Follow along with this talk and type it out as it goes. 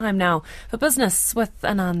Time now for business with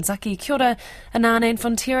Anand Zaki. Kia ora. Anand, and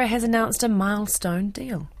Fonterra has announced a milestone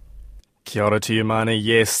deal. Kia ora to you, Mani.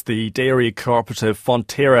 Yes, the dairy cooperative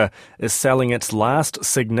Fonterra is selling its last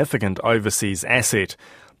significant overseas asset.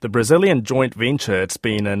 The Brazilian joint venture it's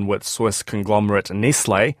been in with Swiss conglomerate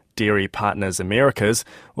Nestlé, Dairy Partners Americas,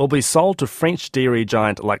 will be sold to French dairy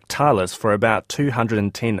giant Lactalis for about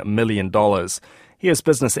 $210 million. Here's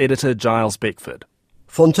business editor Giles Beckford.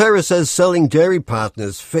 Fonterra says selling Dairy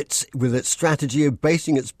Partners fits with its strategy of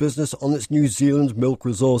basing its business on its New Zealand milk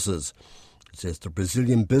resources. It says the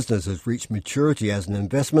Brazilian business has reached maturity as an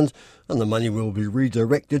investment and the money will be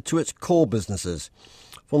redirected to its core businesses.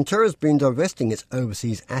 Fonterra has been divesting its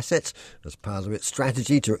overseas assets as part of its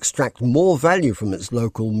strategy to extract more value from its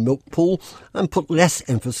local milk pool and put less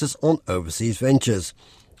emphasis on overseas ventures.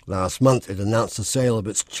 Last month it announced the sale of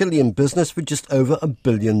its Chilean business for just over $1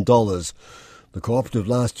 billion. The cooperative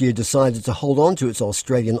last year decided to hold on to its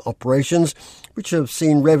Australian operations, which have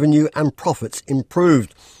seen revenue and profits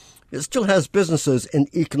improved. It still has businesses in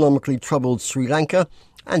economically troubled Sri Lanka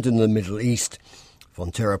and in the Middle East.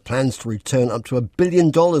 Fonterra plans to return up to $1 billion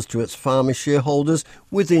to its farmer shareholders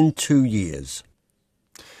within 2 years.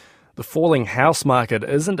 The falling house market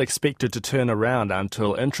isn't expected to turn around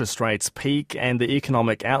until interest rates peak and the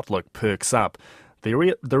economic outlook perks up. The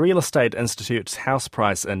Real Estate Institute's House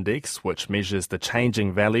Price Index, which measures the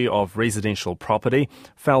changing value of residential property,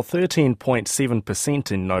 fell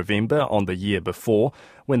 13.7% in November on the year before,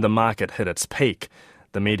 when the market hit its peak.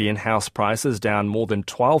 The median house price is down more than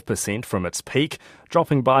 12% from its peak,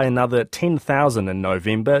 dropping by another $10,000 in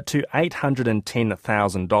November to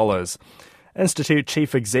 $810,000. Institute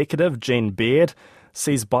Chief Executive Jen Baird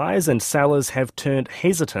sees buyers and sellers have turned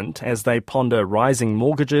hesitant as they ponder rising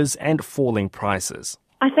mortgages and falling prices.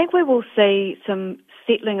 I think we will see some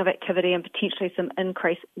settling of activity and potentially some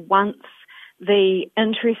increase once the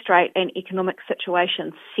interest rate and economic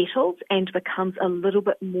situation settles and becomes a little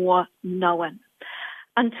bit more known.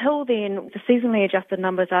 Until then, the seasonally adjusted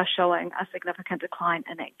numbers are showing a significant decline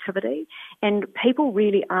in activity, and people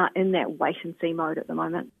really are in that wait-and-see mode at the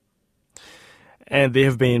moment. And there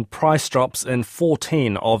have been price drops in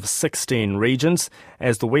 14 of 16 regions,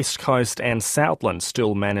 as the West Coast and Southland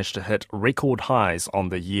still managed to hit record highs on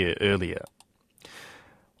the year earlier.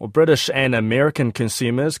 Well, British and American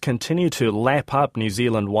consumers continue to lap up New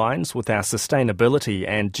Zealand wines with our sustainability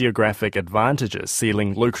and geographic advantages,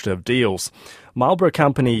 sealing lucrative deals. Marlborough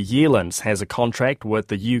company Yearlands has a contract with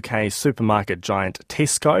the UK supermarket giant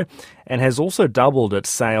Tesco and has also doubled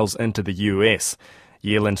its sales into the US.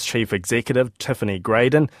 Yearlands chief executive Tiffany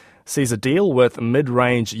Graydon says a deal with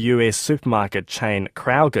mid-range US supermarket chain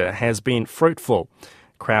Kroger has been fruitful.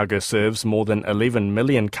 Kroger serves more than 11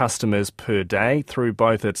 million customers per day through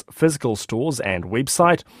both its physical stores and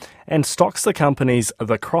website, and stocks the company's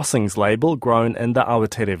The Crossings label grown in the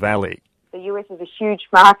Awatere Valley. The US is a huge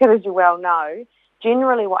market, as you well know.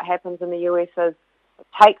 Generally what happens in the US is it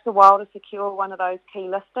takes a while to secure one of those key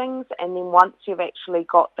listings, and then once you've actually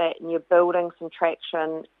got that and you're building some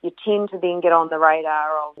traction, you tend to then get on the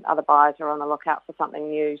radar of other buyers who are on the lookout for something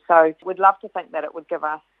new. So we'd love to think that it would give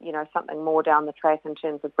us, something more down the track in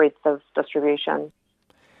terms of breadth of distribution.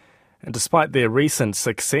 And despite their recent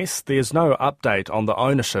success, there's no update on the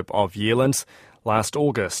ownership of Yearlands. Last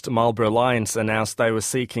August, Marlborough Lions announced they were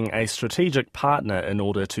seeking a strategic partner in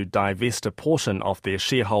order to divest a portion of their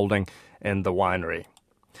shareholding in the winery.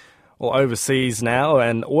 Well, overseas now,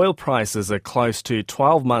 and oil prices are close to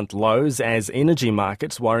 12-month lows as energy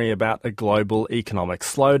markets worry about a global economic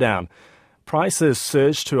slowdown. Prices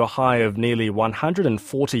surged to a high of nearly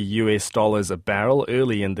 $140 a barrel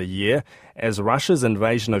early in the year as Russia's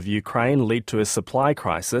invasion of Ukraine led to a supply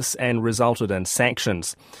crisis and resulted in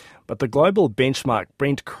sanctions. But the global benchmark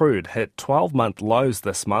Brent crude hit 12-month lows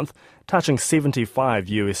this month, touching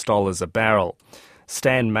 $75 a barrel.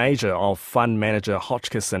 Stan Major of fund manager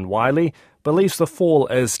Hotchkiss & Wiley believes the fall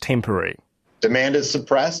is temporary. Demand is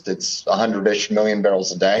suppressed. It's 100-ish million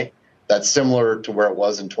barrels a day. That's similar to where it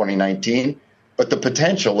was in 2019. But the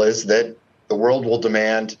potential is that the world will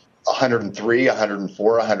demand 103,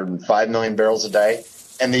 104, 105 million barrels a day.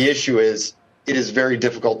 And the issue is it is very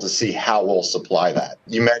difficult to see how we'll supply that.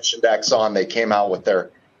 You mentioned Exxon. They came out with their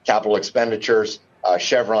capital expenditures.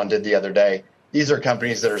 Chevron did the other day. These are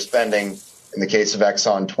companies that are spending, in the case of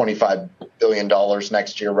Exxon, $25 billion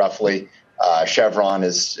next year, roughly. Chevron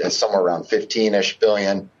is somewhere around 15-ish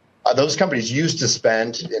billion. Those companies used to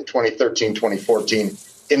spend in 2013, 2014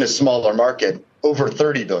 in a smaller market over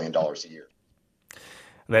 $30 billion a year.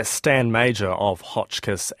 That's Stan Major of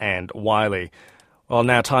Hotchkiss & Wiley. Well,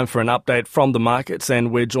 now time for an update from the markets,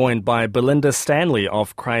 and we're joined by Belinda Stanley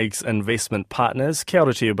of Craigs Investment Partners. Kia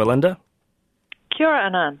ora to you, Belinda. Kia ora,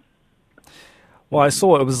 Anand. Well, I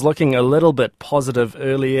saw it was looking a little bit positive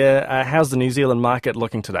earlier. How's the New Zealand market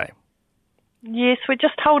looking today? Yes, we're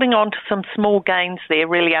just holding on to some small gains there,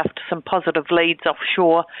 really, after some positive leads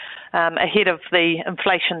offshore ahead of the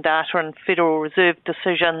inflation data and Federal Reserve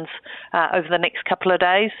decisions over the next couple of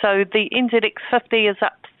days. So the NZX 50 is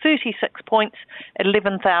up 36 points,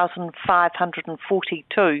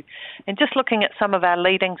 11,542. And just looking at some of our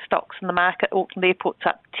leading stocks in the market, Auckland Airport's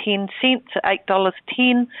up 10 cents at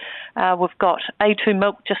 $8.10. We've got A2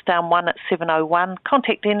 Milk just down 1 at 7.01.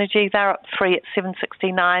 Contact Energy, they're up 3 at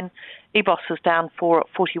 7.69. EBOS is down 4 at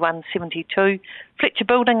 41.72. Fletcher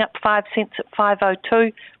Building up 5 cents at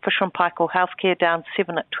 5.02. Fisher & Paykel Healthcare down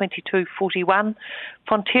 7 at 22.41.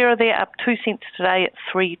 Fonterra there up 2 cents today at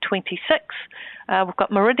 3.26. We've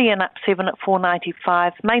got Meridian up 7 at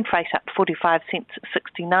 4.95. Mainfreight up 45 cents at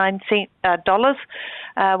 $69.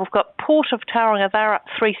 We've got Port of Tauranga, they're up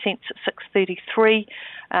 3 cents at 6.33.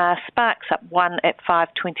 Sparks up 1 at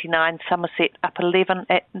 5.29. Somerset up 11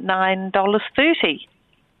 at $9.30.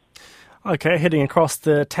 Okay, heading across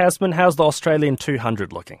the Tasman, how's the Australian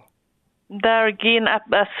 200 looking? They're again up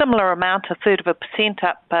a similar amount, 0.33%,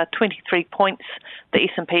 up 23 points. The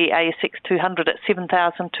S&P ASX 200 at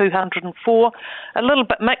 7,204. A little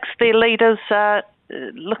bit mixed, their leaders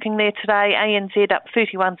looking there today. ANZ up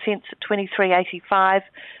 31 cents at 23.85.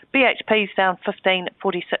 BHP's down 15 at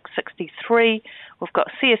 46.63. We've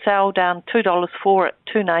got CSL down $2.04 at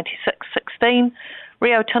 296.16.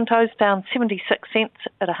 Rio Tinto's down 76 cents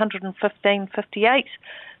at 115.58.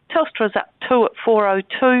 Telstra's up 2 at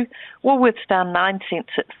 4.02. Woolworths down 9 cents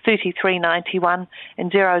at 33.91.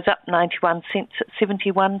 And Xero's up 91 cents at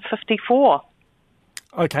 71.54.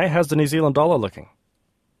 Okay, how's the New Zealand dollar looking?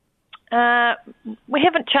 We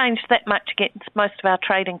haven't changed that much against most of our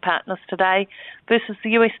trading partners today. Versus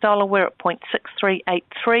the US dollar, we're at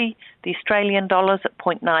 0.6383. The Australian dollar's at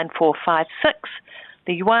 0.9456.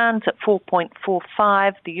 The yuan's at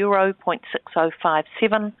 4.45, the euro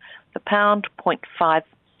 0.6057, the pound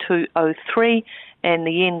 0.5203, and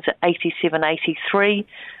the yen's at 87.83.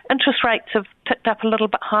 Interest rates have ticked up a little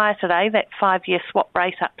bit higher today. That 5-year swap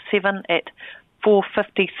rate up 7 at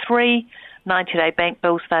 4.53. 90-day bank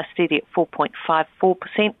bills, they're steady at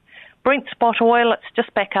 4.54%. Brent spot oil, it's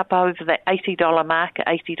just back up over that $80 mark at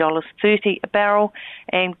 $80.30 a barrel,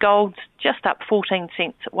 and gold's just up 14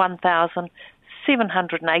 cents at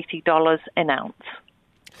 $1,780 an ounce.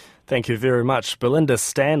 Thank you very much, Belinda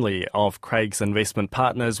Stanley of Craigs Investment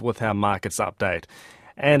Partners with our markets update.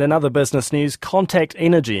 And in other business news, Contact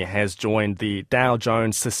Energy has joined the Dow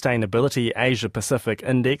Jones Sustainability Asia Pacific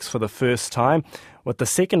Index for the first time, with the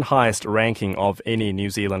second highest ranking of any New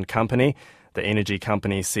Zealand company. The energy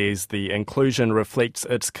company says the inclusion reflects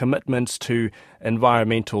its commitment to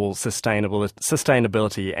environmental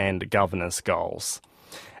sustainability and governance goals.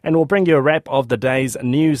 And we'll bring you a wrap of the day's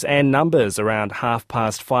news and numbers around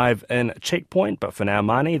 5:30 in Checkpoint. But for now,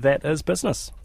 Marnie, that is business.